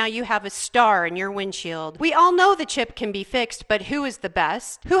windshield and now you have a star in your windshield. We all know the chip can be fixed, but who is the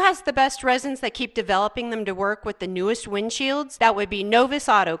best? Who has the best resins that keep developing them to work with the newest windshields? That would be Novus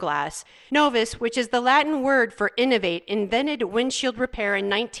Auto Glass. Novus, which is the Latin word for innovate, invented windshield repair in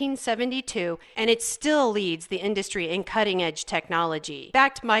 1972, and it still leads the industry in cutting-edge technology.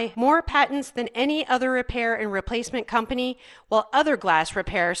 Backed by more patents than any other repair and replacement company, while other glass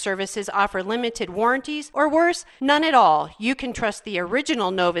repair services offer limited warranties, or worse, none at all. You can trust the original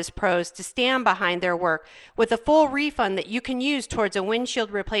Novus pros to stand behind their work with a full refund that you can use towards a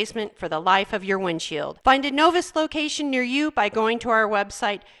windshield replacement for the life of your windshield. Find a Novus location near you by going to our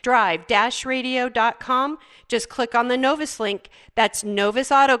website, drive-radio.com. Just click on the Novus link. That's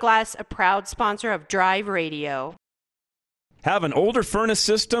Novus Auto Glass, a proud sponsor of Drive Radio. Have an older furnace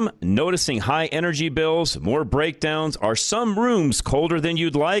system, noticing high energy bills, more breakdowns? Are some rooms colder than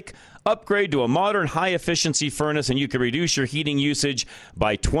you'd like? Upgrade to a modern high-efficiency furnace and you can reduce your heating usage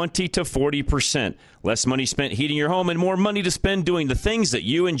by 20 to 40%. Less money spent heating your home and more money to spend doing the things that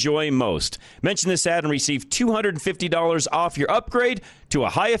you enjoy most. Mention this ad and receive $250 off your upgrade to a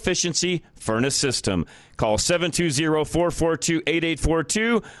high-efficiency furnace system. Call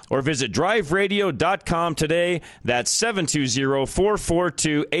 720-442-8842 or visit driveradio.com today. That's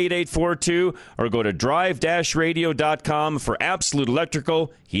 720-442-8842 or go to drive-radio.com for Absolute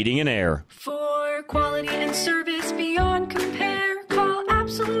Electrical Heating and Air. For quality and service beyond compare, call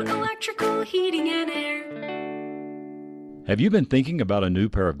Absolute Electrical Heating and Air. Have you been thinking about a new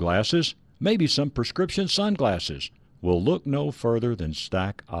pair of glasses? Maybe some prescription sunglasses? Well, look no further than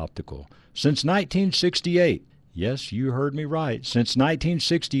Stack Optical. Since 1968, yes, you heard me right, since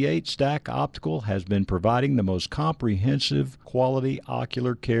 1968, Stack Optical has been providing the most comprehensive quality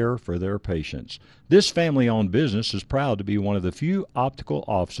ocular care for their patients. This family-owned business is proud to be one of the few optical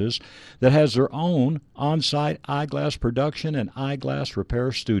offices that has their own on-site eyeglass production and eyeglass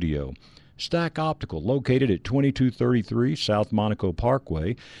repair studio. Stack Optical, located at 2233 South Monaco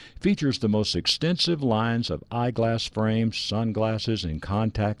Parkway, features the most extensive lines of eyeglass frames, sunglasses, and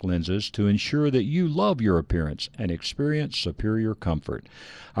contact lenses to ensure that you love your appearance and experience superior comfort.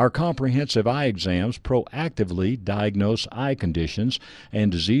 Our comprehensive eye exams proactively diagnose eye conditions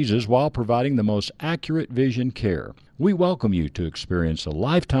and diseases while providing the most accurate vision care. We welcome you to experience a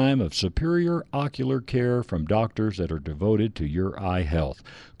lifetime of superior ocular care from doctors that are devoted to your eye health.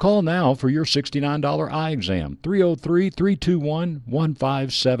 Call now for your $69 eye exam,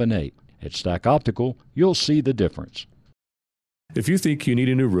 303-321-1578. At Stack Optical, you'll see the difference. If you think you need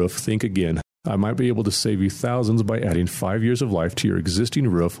a new roof, think again. I might be able to save you thousands by adding 5 years of life to your existing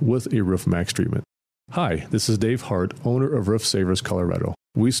roof with a Roof Max treatment. Hi, this is Dave Hart, owner of Roof Savers Colorado.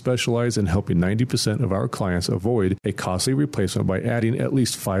 We specialize in helping 90% of our clients avoid a costly replacement by adding at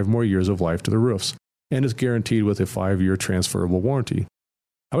least 5 more years of life to the roofs, and is guaranteed with a 5-year transferable warranty.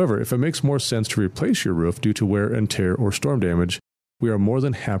 However, if it makes more sense to replace your roof due to wear and tear or storm damage, we are more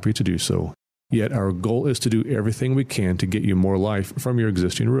than happy to do so. Yet our goal is to do everything we can to get you more life from your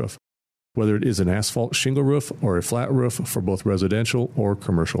existing roof, whether it is an asphalt shingle roof or a flat roof for both residential or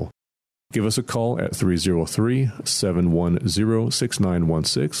commercial. Give us a call at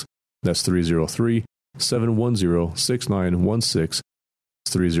 303-710-6916. That's 303-710-6916.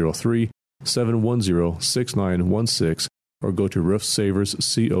 303-710-6916. Or go to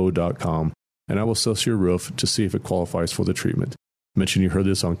roofsaversco.com, and I will assess your roof to see if it qualifies for the treatment. Mention you heard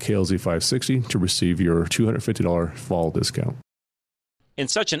this on KLZ 560 to receive your $250 fall discount. In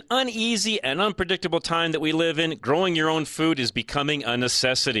such an uneasy and unpredictable time that we live in, growing your own food is becoming a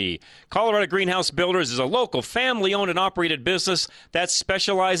necessity. Colorado Greenhouse Builders is a local family-owned and operated business that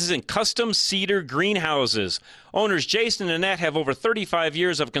specializes in custom cedar greenhouses. Owners Jason and Annette have over 35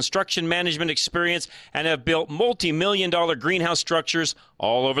 years of construction management experience and have built multi-million-dollar greenhouse structures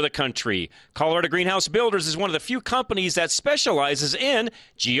all over the country. Colorado Greenhouse Builders is one of the few companies that specializes in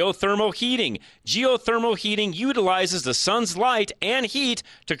geothermal heating. Geothermal heating utilizes the sun's light and heat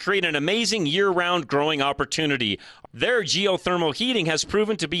to create an amazing year-round growing opportunity. Their geothermal heating has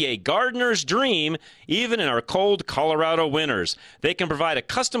proven to be a gardener's dream, even in our cold Colorado winters. They can provide a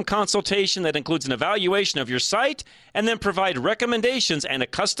custom consultation that includes an evaluation of your site and then provide recommendations and a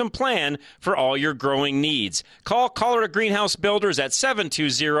custom plan for all your growing needs. Call Colorado Greenhouse Builders at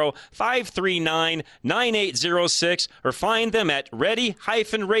 720-539-9806 or find them at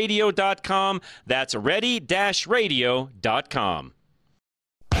ready-radio.com. That's ready-radio.com.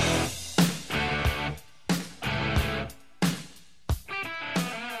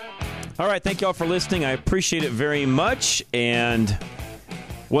 All right, thank you all for listening. I appreciate it very much. And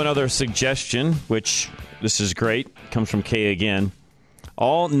one other suggestion, which this is great, comes from Kay again.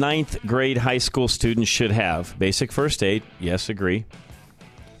 All 9th grade high school students should have basic first aid. Yes, agree.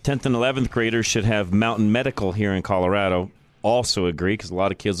 10th and 11th graders should have mountain medical here in Colorado. Also agree, because a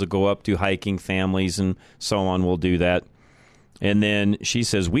lot of kids will go up, do hiking, families, and so on will do that. And then she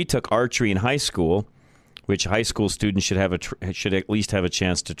says, we took archery in high school, which high school students should at least have a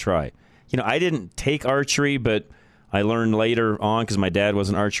chance to try. You know, I didn't take archery, but I learned later on because my dad was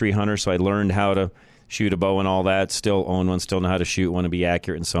an archery hunter, so I learned how to shoot a bow and all that. Still own one, still know how to shoot one and be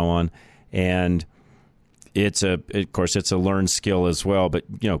accurate and so on. And of course, it's a learned skill as well. But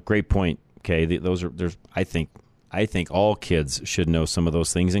you know, great point. Okay, I think all kids should know some of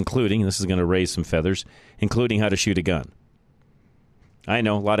those things, including, this is going to raise some feathers, including how to shoot a gun. I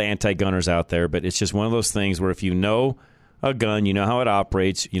know a lot of anti-gunners out there, but it's just one of those things where if you know a gun, you know how it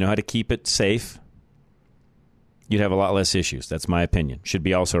operates, you know how to keep it safe, you'd have a lot less issues. That's my opinion. Should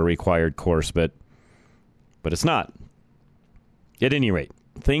be also a required course, but it's not. At any rate,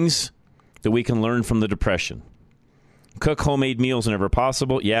 things that we can learn from the Depression. Cook homemade meals whenever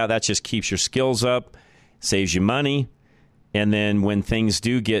possible. Yeah, that just keeps your skills up, saves you money, and then when things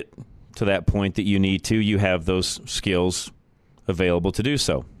do get to that point that you need to, you have those skills available to do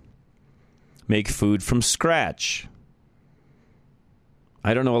so. Make food from scratch.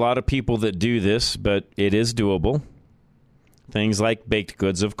 I don't know a lot of people that do this, but it is doable. Things like baked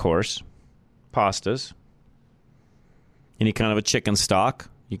goods, of course. Pastas. Any kind of a chicken stock.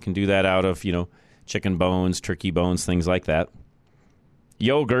 You can do that out of, chicken bones, turkey bones, things like that.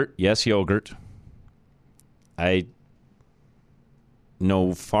 Yogurt. Yes, yogurt. I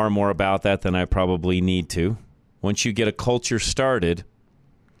know far more about that than I probably need to. Once you get a culture started,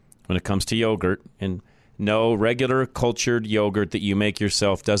 when it comes to yogurt, and no, regular cultured yogurt that you make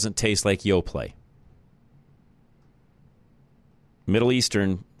yourself doesn't taste like Yoplait. Middle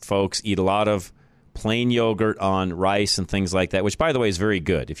Eastern folks eat a lot of plain yogurt on rice and things like that, which, by the way, is very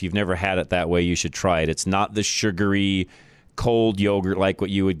good. If you've never had it that way, you should try it. It's not the sugary, cold yogurt like what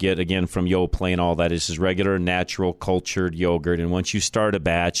you would get, again, from Yoplait and all that. It's just regular, natural, cultured yogurt. And once you start a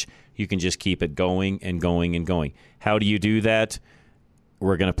batch, you can just keep it going and going and going. How do you do that?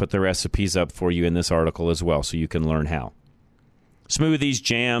 We're going to put the recipes up for you in this article as well, so you can learn how. Smoothies,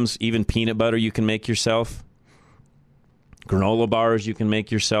 jams, even peanut butter you can make yourself. Granola bars you can make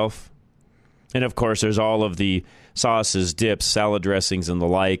yourself. And, of course, there's all of the sauces, dips, salad dressings, and the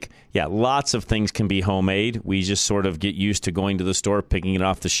like. Yeah, lots of things can be homemade. We just sort of get used to going to the store, picking it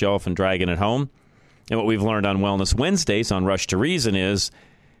off the shelf, and dragging it home. And what we've learned on Wellness Wednesdays on Rush to Reason is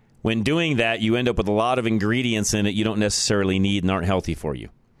when doing that, you end up with a lot of ingredients in it you don't necessarily need and aren't healthy for you.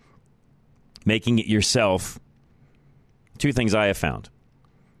 Making it yourself, two things I have found.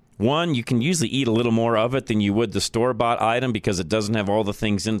 One, you can usually eat a little more of it than you would the store-bought item because it doesn't have all the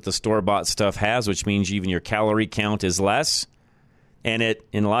things in it the store-bought stuff has, which means even your calorie count is less, and it,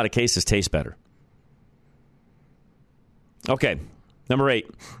 in a lot of cases, tastes better. Okay, number 8.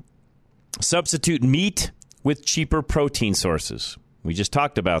 Substitute meat with cheaper protein sources. We just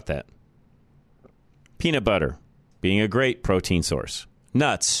talked about that. Peanut butter being a great protein source.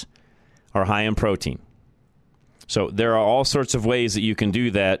 Nuts are high in protein. So there are all sorts of ways that you can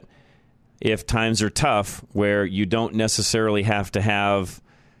do that if times are tough where you don't necessarily have to have,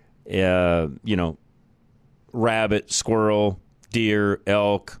 rabbit, squirrel, deer,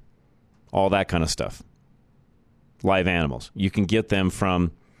 elk, all that kind of stuff. Live animals. You can get them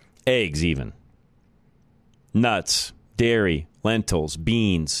from eggs even. Nuts, dairy, lentils,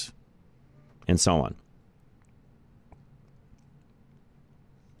 beans, and so on.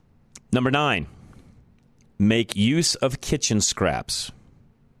 Number 9, make use of kitchen scraps.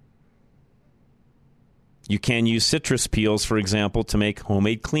 You can use citrus peels, for example, to make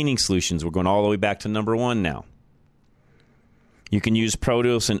homemade cleaning solutions. We're going all the way back to number 1 now. You can use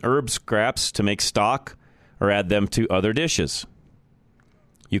produce and herb scraps to make stock or add them to other dishes.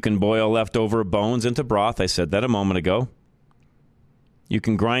 You can boil leftover bones into broth. I said that a moment ago. You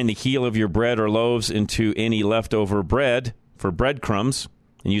can grind the heel of your bread or loaves into any leftover bread for breadcrumbs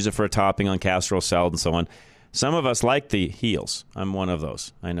and use it for a topping on casserole, salad, and so on. Some of us like the heels. I'm one of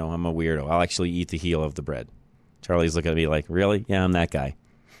those. I know I'm a weirdo. I'll actually eat the heel of the bread. Charlie's looking at me like, really? Yeah, I'm that guy.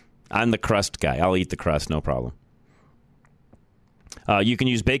 I'm the crust guy. I'll eat the crust, no problem. You can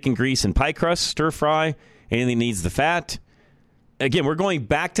use bacon grease and pie crust, stir fry, anything that needs the fat. Again, we're going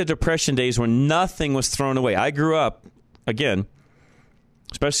back to Depression days when nothing was thrown away. I grew up, again,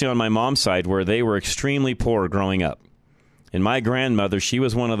 especially on my mom's side, where they were extremely poor growing up. And my grandmother, she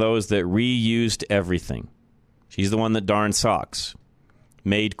was one of those that reused everything. She's the one that darned socks,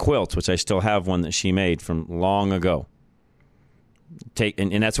 made quilts, which I still have one that she made from long ago.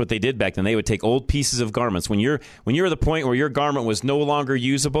 And that's what they did back then. They would take old pieces of garments. When you're at the point where your garment was no longer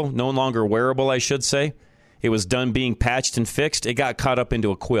usable, no longer wearable, I should say, it was done being patched and fixed, it got cut up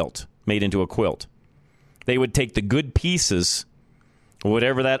into a quilt, made into a quilt. They would take the good pieces,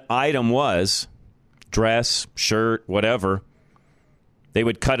 whatever that item was, dress, shirt, whatever, they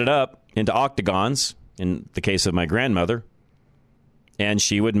would cut it up into octagons, in the case of my grandmother, and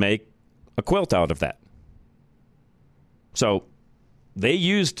she would make a quilt out of that. So they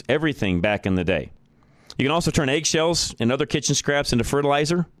used everything back in the day. You can also turn eggshells and other kitchen scraps into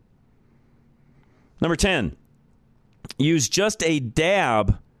fertilizer. Number 10, use just a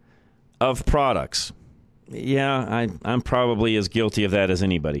dab of products. Yeah, I'm probably as guilty of that as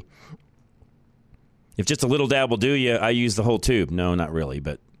anybody. If just a little dab will do you, I use the whole tube. No, not really,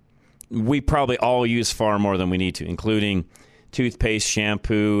 but we probably all use far more than we need to, including toothpaste,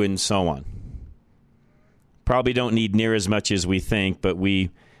 shampoo, and so on. probably don't need near as much as we think, but we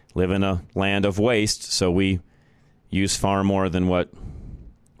live in a land of waste, so we use far more than what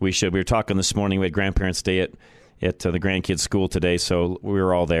we should. We were talking this morning. We had Grandparents' Day at the grandkids' school today, so we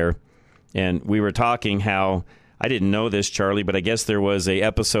were all there. And we were talking how, I didn't know this, Charlie, but I guess there was a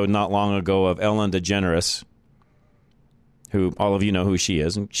episode not long ago of Ellen DeGeneres, who all of you know who she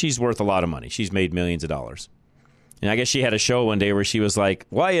is, and she's worth a lot of money. She's made millions of dollars. And I guess she had a show one day where she was like,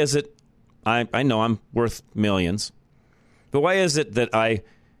 why is it, I know I'm worth millions, but why is it that I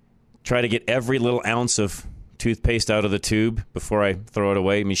try to get every little ounce of toothpaste out of the tube before I throw it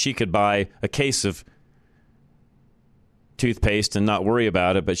away? I mean, she could buy a case of toothpaste and not worry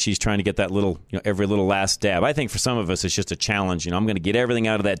about it, but she's trying to get that little, every little last dab. I think for some of us, it's just a challenge. I'm going to get everything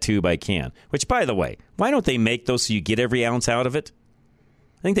out of that tube I can, which, by the way, why don't they make those so you get every ounce out of it?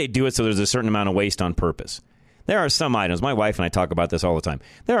 I think they do it so there's a certain amount of waste on purpose. There are some items, my wife and I talk about this all the time,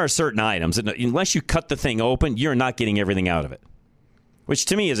 there are certain items that unless you cut the thing open, you're not getting everything out of it, which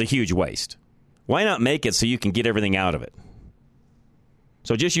to me is a huge waste. Why not make it so you can get everything out of it?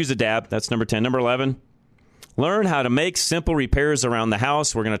 So just use a dab. That's number 10. Number 11, learn how to make simple repairs around the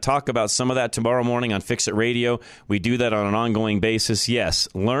house. We're going to talk about some of that tomorrow morning on Fix It Radio. We do that on an ongoing basis. Yes,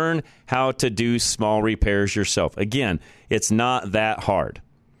 learn how to do small repairs yourself. Again, it's not that hard.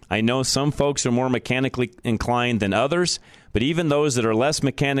 I know some folks are more mechanically inclined than others, but even those that are less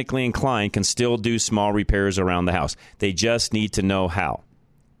mechanically inclined can still do small repairs around the house. They just need to know how.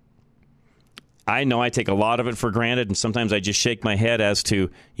 I know I take a lot of it for granted, and sometimes I just shake my head as to,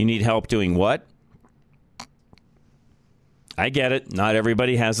 you need help doing what? I get it. Not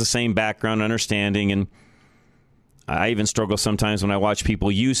everybody has the same background understanding, and I even struggle sometimes when I watch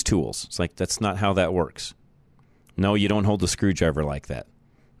people use tools. It's like, that's not how that works. No, you don't hold the screwdriver like that.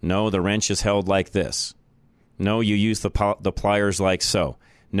 No, the wrench is held like this. No, you use the pliers like so.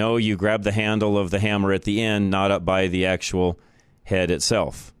 No, you grab the handle of the hammer at the end, not up by the actual head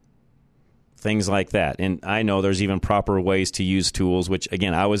itself. Things like that. And I know there's even proper ways to use tools, which,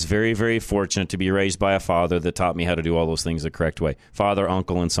 again, I was very, very fortunate to be raised by a father that taught me how to do all those things the correct way. Father,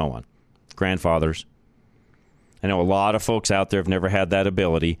 uncle, and so on. Grandfathers. I know a lot of folks out there have never had that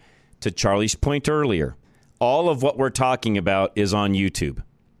ability. To Charlie's point earlier, all of what we're talking about is on YouTube.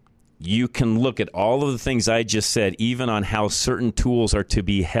 You can look at all of the things I just said, even on how certain tools are to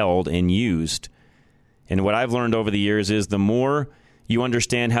be held and used. And what I've learned over the years is the more you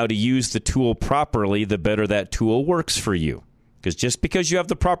understand how to use the tool properly, the better that tool works for you. Because just because you have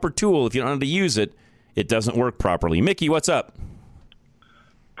the proper tool, if you don't know how to use it, it doesn't work properly. Mickey, what's up?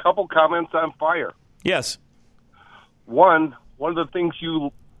 Couple comments on fire. Yes. One of the things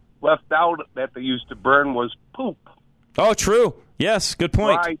you left out that they used to burn was poop. Oh, true. Yes, good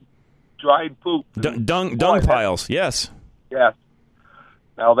point. Dried poop. Dung piles, yes. Yes.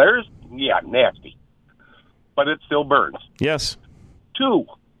 Now there's, nasty. But it still burns. Yes. 2,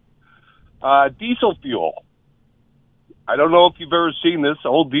 diesel fuel. I don't know if you've ever seen this. The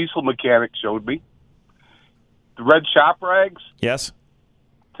old diesel mechanic showed me. The red shop rags. Yes.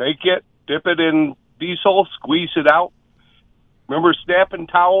 Take it, dip it in diesel, squeeze it out. Remember snapping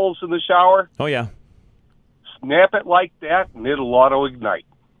towels in the shower? Oh, yeah. Snap it like that, and it'll auto-ignite.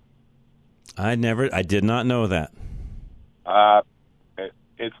 I did not know that.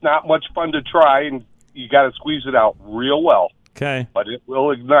 It's not much fun to try, and you got to squeeze it out real well. Okay. But it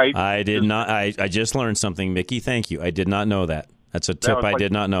will ignite. I did not. I just learned something, Mickey. Thank you. I did not know that. That's a tip I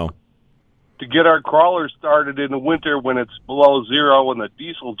did not know. To get our crawler started in the winter when it's below zero and the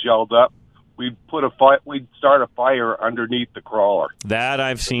diesel gelled up, we'd start a fire underneath the crawler. That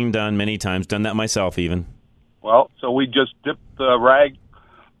I've seen done many times. Done that myself even. Well, so we just dip the rag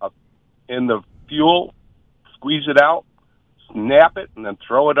in the fuel, squeeze it out, snap it, and then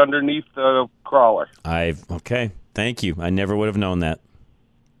throw it underneath the crawler. Okay. Thank you. I never would have known that.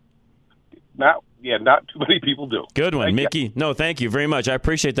 Not too many people do. Good one, Mickey. No, thank you very much. I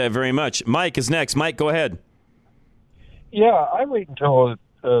appreciate that very much. Mike is next. Mike, go ahead. Yeah, I wait until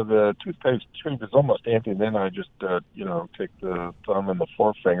the toothpaste tube is almost empty, and then I just, take the thumb and the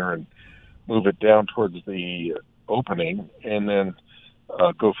forefinger and move it down towards the opening, and then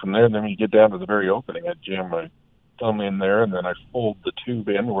go from there. And then when you get down to the very opening, I jam my thumb in there, and then I fold the tube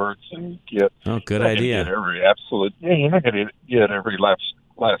inwards and get. Oh, good idea. You're not going to get every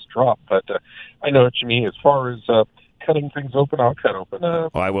last drop, but I know what you mean. As far as cutting things open, I'll cut open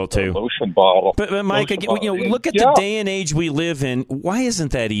I will too. Lotion bottle. But Mike, look at the day and age we live in. Why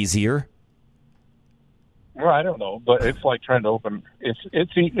isn't that easier? Well, I don't know, but it's like trying to open.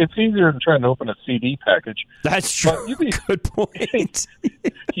 It's easier than trying to open a CD package. That's true. Good point.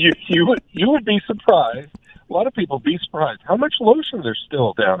 You would be surprised a lot of people be surprised how much lotion there's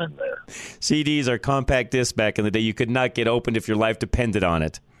still down in there. CDs are compact discs back in the day. You could not get opened if your life depended on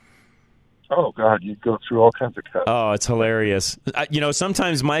it. Oh, God, you'd go through all kinds of cuts. Oh, it's hilarious.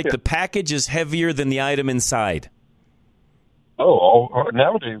 Sometimes, Mike, the package is heavier than the item inside. Oh,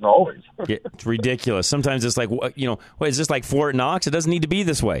 nowadays, always. Yeah, it's ridiculous. Sometimes it's like, what is this like Fort Knox? It doesn't need to be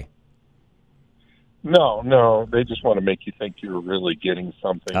this way. No, they just want to make you think you're really getting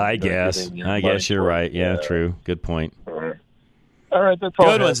something. I guess you're right. Yeah, true. Good point. All right, that's all.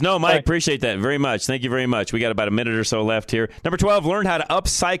 Good ones. No, Mike, appreciate that very much. Thank you very much. We got about a minute or so left here. Number 12, learn how to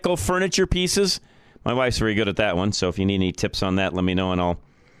upcycle furniture pieces. My wife's very good at that one, so if you need any tips on that, let me know, and I'll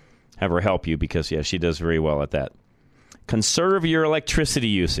have her help you because, yeah, she does very well at that. Conserve your electricity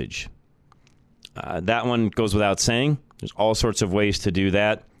usage. That one goes without saying. There's all sorts of ways to do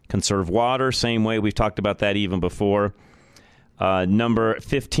that. Conserve water, same way. We've talked about that even before. Number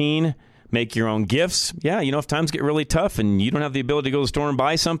 15, make your own gifts. Yeah, if times get really tough and you don't have the ability to go to the store and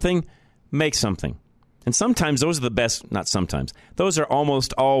buy something, make something. And sometimes those are the best, not sometimes, those are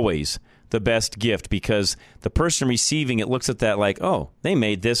almost always the best gift because the person receiving it looks at that like, oh, they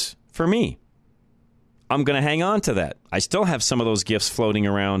made this for me. I'm going to hang on to that. I still have some of those gifts floating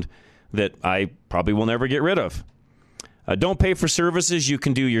around that I probably will never get rid of. Don't pay for services you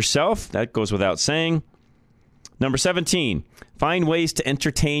can do yourself. That goes without saying. Number 17, find ways to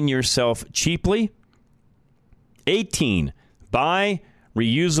entertain yourself cheaply. 18, buy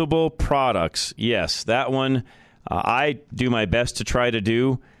reusable products. Yes, that one I do my best to try to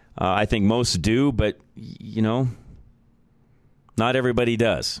do. I think most do, but, not everybody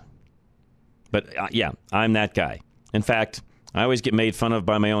does. But, yeah, I'm that guy. In fact, I always get made fun of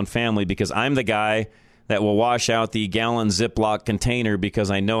by my own family because I'm the guy that will wash out the gallon Ziploc container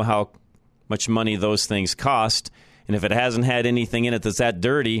because I know how much money those things cost. And if it hasn't had anything in it that's that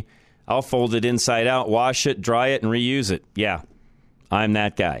dirty, I'll fold it inside out, wash it, dry it, and reuse it. Yeah, I'm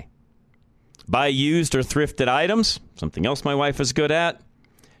that guy. Buy used or thrifted items, something else my wife is good at.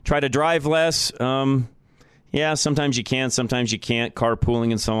 Try to drive less. Yeah, sometimes you can, sometimes you can't.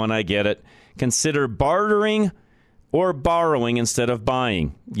 Carpooling and so on, I get it. Consider bartering or borrowing instead of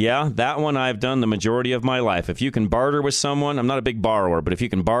buying. Yeah, that one I've done the majority of my life. If you can barter with someone, I'm not a big borrower, but if you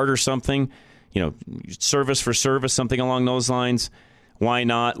can barter something, service for service, something along those lines, why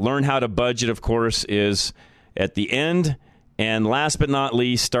not? Learn how to budget, of course, is at the end. And last but not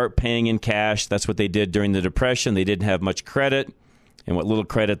least, start paying in cash. That's what they did during the Depression. They didn't have much credit, and what little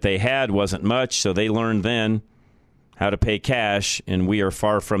credit they had wasn't much, so they learned then how to pay cash, and we are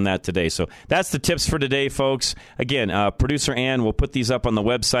far from that today. So that's the tips for today, folks. Again, producer Ann will put these up on the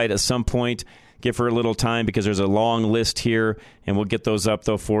website at some point. Give her a little time because there's a long list here, and we'll get those up,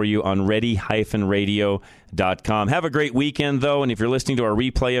 though, for you on ready-radio.com. Have a great weekend, though, and if you're listening to our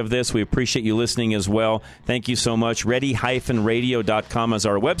replay of this, we appreciate you listening as well. Thank you so much. ready-radio.com is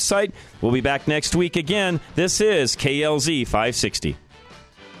our website. We'll be back next week again. This is KLZ 560.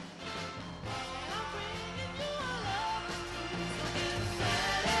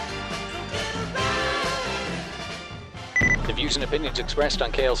 The views and opinions expressed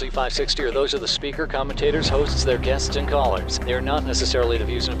on KLZ 560 are those of the speaker, commentators, hosts, their guests, and callers. They are not necessarily the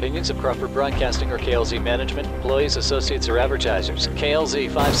views and opinions of Crawford Broadcasting or KLZ management, employees, associates, or advertisers. KLZ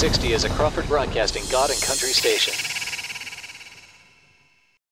 560 is a Crawford Broadcasting God and Country station.